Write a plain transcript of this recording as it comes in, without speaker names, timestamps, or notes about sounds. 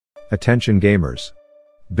Attention gamers.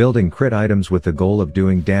 Building crit items with the goal of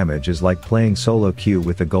doing damage is like playing solo queue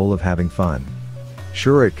with the goal of having fun.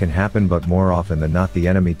 Sure, it can happen, but more often than not the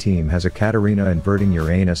enemy team has a Katarina inverting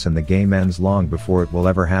Uranus and the game ends long before it will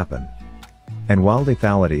ever happen. And while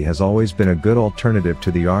lethality has always been a good alternative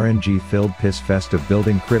to the RNG-filled piss fest of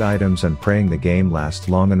building crit items and praying the game lasts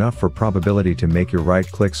long enough for probability to make your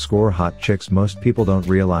right-click score hot chicks, most people don't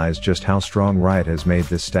realize just how strong Riot has made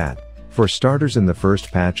this stat. For starters, in the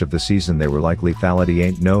first patch of the season they were like, lethality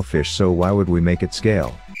ain't no fish, so why would we make it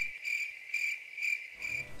scale?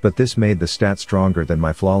 But this made the stat stronger than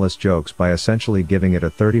my flawless jokes by essentially giving it a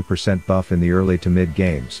 30% buff in the early to mid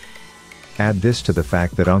games. Add this to the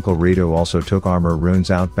fact that Uncle Rito also took armor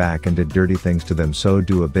runes out back and did dirty things to them, so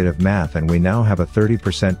do a bit of math and we now have a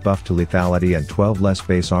 30% buff to lethality and 12 less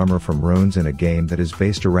base armor from runes in a game that is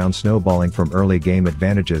based around snowballing from early game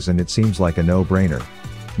advantages, and it seems like a no-brainer.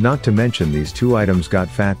 Not to mention these two items got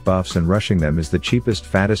fat buffs and rushing them is the cheapest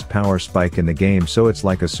fattest power spike in the game, so it's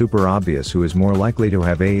like a super obvious who is more likely to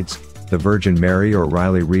have AIDS, the Virgin Mary or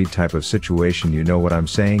Riley Reid type of situation, you know what I'm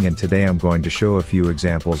saying, and today I'm going to show a few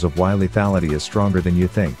examples of why lethality is stronger than you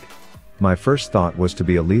think. My first thought was to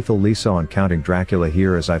be a lethal Lisa on Counting Dracula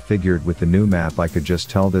here, as I figured with the new map I could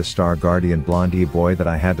just tell this Star Guardian blondie boy that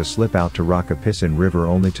I had to slip out to rock a piss in river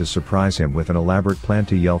only to surprise him with an elaborate plan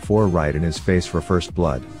to yell "4" right in his face for first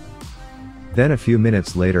blood. Then a few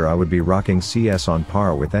minutes later I would be rocking CS on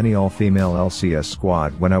par with any all-female LCS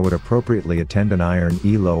squad when I would appropriately attend an Iron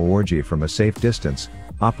Elo orgy from a safe distance,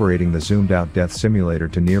 operating the zoomed out death simulator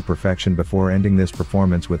to near perfection before ending this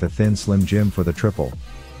performance with a thin Slim Jim for the triple.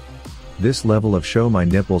 This level of show my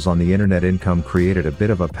nipples on the internet income created a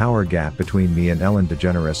bit of a power gap between me and Ellen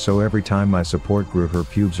DeGeneres, so every time my support grew her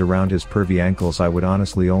pubes around his pervy ankles I would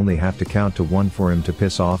honestly only have to count to 1 for him to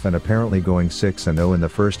piss off, and apparently going 6-0 in the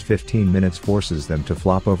first 15 minutes forces them to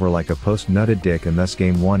flop over like a post-nutted dick, and thus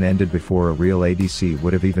game 1 ended before a real ADC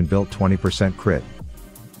would have even built 20% crit.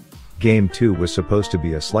 Game 2 was supposed to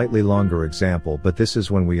be a slightly longer example, but this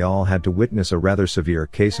is when we all had to witness a rather severe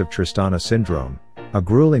case of Tristana syndrome. A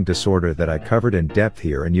grueling disorder that I covered in depth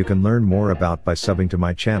here and you can learn more about by subbing to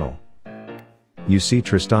my channel. You see,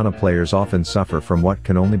 Tristana players often suffer from what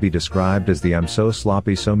can only be described as the "I'm so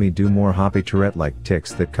sloppy so me do more hoppy" Tourette-like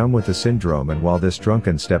tics that come with the syndrome, and while this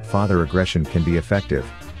drunken stepfather aggression can be effective,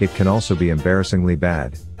 it can also be embarrassingly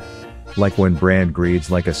bad. Like when Brand greeds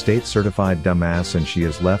like a state-certified dumbass and she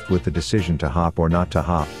is left with the decision to hop or not to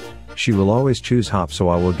hop. She will always choose hop, so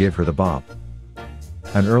I will give her the bop.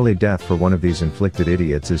 An early death for one of these inflicted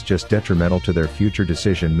idiots is just detrimental to their future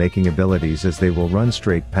decision-making abilities, as they will run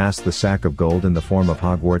straight past the sack of gold in the form of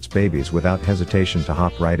Hogwarts babies without hesitation to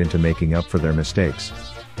hop right into making up for their mistakes.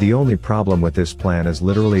 The only problem with this plan is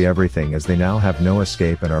literally everything, as they now have no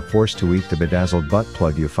escape and are forced to eat the bedazzled butt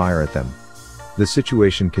plug you fire at them. The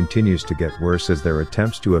situation continues to get worse as their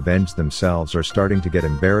attempts to avenge themselves are starting to get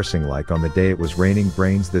embarrassing, like on the day it was raining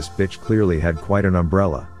brains this bitch clearly had quite an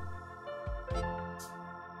umbrella.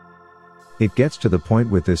 It gets to the point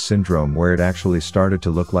with this syndrome where it actually started to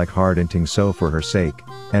look like hard inting, so for her sake,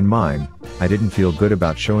 and mine, I didn't feel good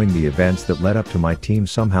about showing the events that led up to my team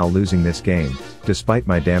somehow losing this game, despite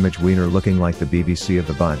my damaged wiener looking like the BBC of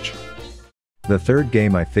the bunch. The third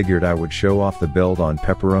game I figured I would show off the build on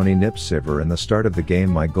Pepperoni Nips Siver, and the start of the game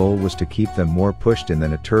my goal was to keep them more pushed in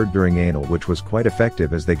than a turd during anal, which was quite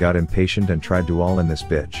effective as they got impatient and tried to all in this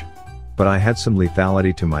bitch. But I had some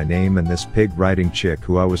lethality to my name, and this pig riding chick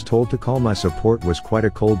who I was told to call my support was quite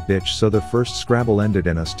a cold bitch, so the first Scrabble ended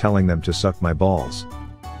in us telling them to suck my balls.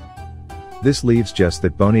 This leaves just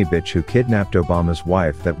that bony bitch who kidnapped Obama's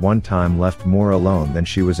wife that one time left more alone than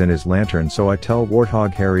she was in his lantern, so I tell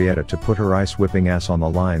Warthog Harrietta to put her ice whipping ass on the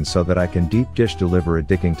line so that I can deep dish deliver a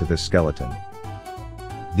dicking to this skeleton.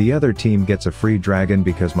 The other team gets a free dragon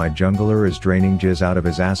because my jungler is draining jizz out of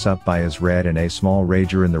his ass up by his red, and a small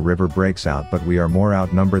rager in the river breaks out, but we are more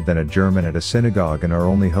outnumbered than a German at a synagogue, and our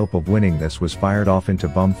only hope of winning this was fired off into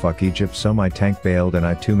bumfuck Egypt, so my tank bailed and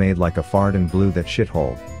I too made like a fart and blew that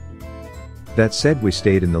shithole. That said, we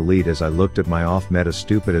stayed in the lead as I looked at my off-meta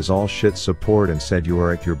stupid as all shit support and said, "You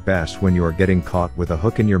are at your best when you are getting caught with a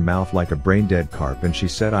hook in your mouth like a brain-dead carp," and she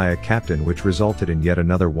said I a captain, which resulted in yet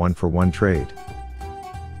another 1-for-1 trade.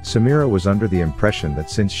 Samira was under the impression that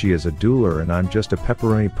since she is a dueler and I'm just a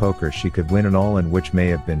pepperoni poker she could win an all-in, which may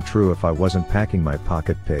have been true if I wasn't packing my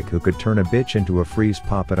pocket pig who could turn a bitch into a freeze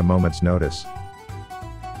pop at a moment's notice.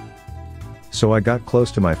 So I got close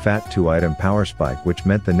to my fat 2-item power spike, which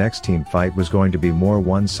meant the next team fight was going to be more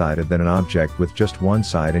one-sided than an object with just one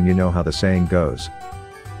side, and you know how the saying goes.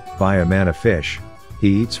 Buy a man a fish,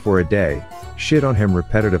 He eats for a day, shit on him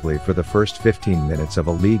repetitively for the first 15 minutes of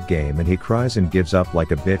a league game, and he cries and gives up like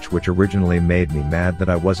a bitch, which originally made me mad that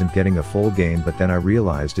I wasn't getting a full game, but then I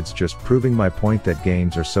realized it's just proving my point that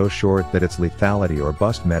games are so short that it's lethality or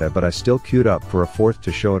bust meta, but I still queued up for a fourth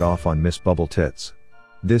to show it off on Miss Bubble Tits.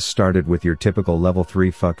 This started with your typical level 3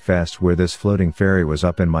 fuck fest where this floating fairy was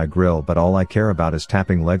up in my grill, but all I care about is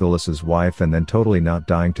tapping Legolas's wife and then totally not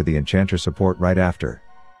dying to the enchanter support right after.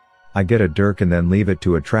 I get a dirk and then leave it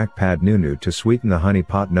to a trackpad Nunu to sweeten the honey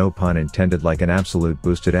pot, no pun intended, like an absolute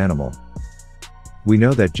boosted animal. We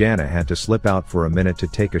know that Janna had to slip out for a minute to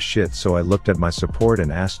take a shit, so I looked at my support and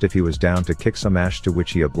asked if he was down to kick some ash, to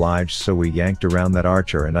which he obliged, so we yanked around that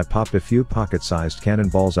archer and I popped a few pocket-sized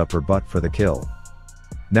cannonballs up her butt for the kill.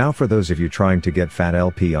 Now for those of you trying to get fat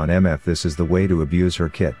LP on MF, this is the way to abuse her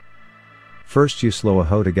kit. First you slow a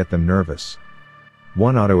hoe to get them nervous.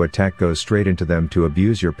 One auto attack goes straight into them to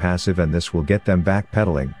abuse your passive, and this will get them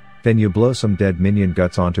backpedaling. Then you blow some dead minion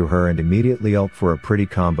guts onto her and immediately ult for a pretty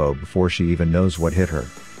combo before she even knows what hit her.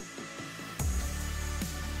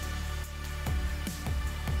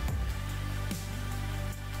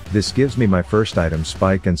 This gives me my first item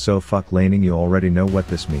spike, and so fuck laning, you already know what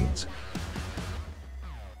this means.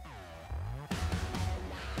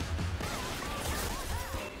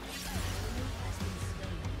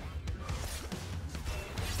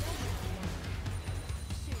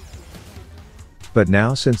 But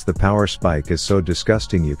now since the power spike is so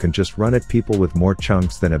disgusting, you can just run at people with more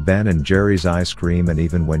chunks than a Ben and Jerry's ice cream, and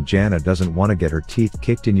even when Janna doesn't want to get her teeth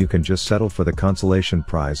kicked in, you can just settle for the consolation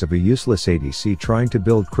prize of a useless ADC trying to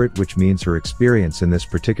build crit, which means her experience in this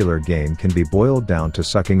particular game can be boiled down to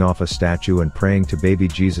sucking off a statue and praying to baby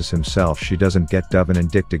Jesus himself she doesn't get Doven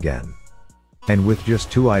and dicked again. And with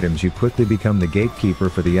just 2 items you quickly become the gatekeeper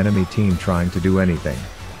for the enemy team trying to do anything.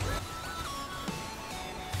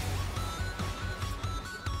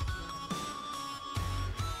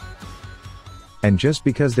 And just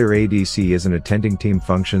because their ADC isn't attending team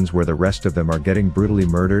functions where the rest of them are getting brutally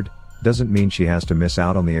murdered, doesn't mean she has to miss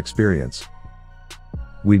out on the experience.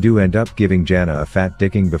 We do end up giving Janna a fat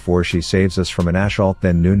dicking before she saves us from an Ashe ult,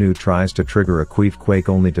 then Nunu tries to trigger a Queef Quake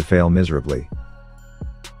only to fail miserably.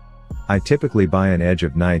 I typically buy an Edge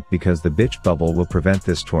of Night because the bitch bubble will prevent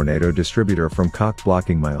this tornado distributor from cock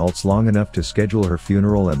blocking my ults long enough to schedule her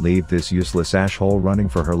funeral and leave this useless Ashe hole running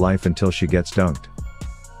for her life until she gets dunked.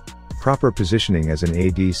 Proper positioning as an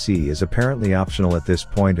ADC is apparently optional at this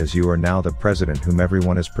point, as you are now the president whom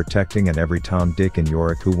everyone is protecting, and every Tom, Dick and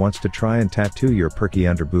Yorick who wants to try and tattoo your perky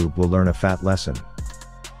underboob will learn a fat lesson.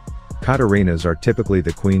 Katarinas are typically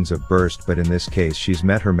the queens of burst, but in this case she's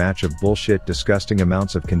met her match of bullshit, disgusting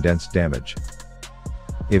amounts of condensed damage.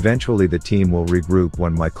 Eventually the team will regroup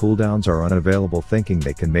when my cooldowns are unavailable, thinking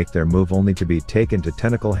they can make their move only to be taken to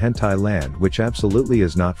tentacle hentai land, which absolutely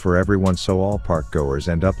is not for everyone, so all park goers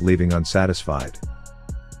end up leaving unsatisfied.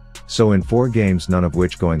 So in 4 games, none of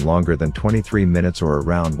which going longer than 23 minutes or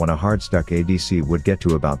around, when a hard-stuck ADC would get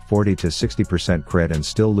to about 40 to 60% crit and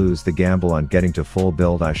still lose the gamble on getting to full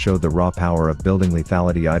build, I showed the raw power of building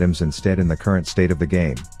lethality items instead in the current state of the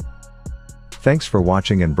game. Thanks for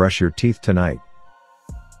watching and brush your teeth tonight.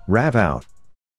 Rav out.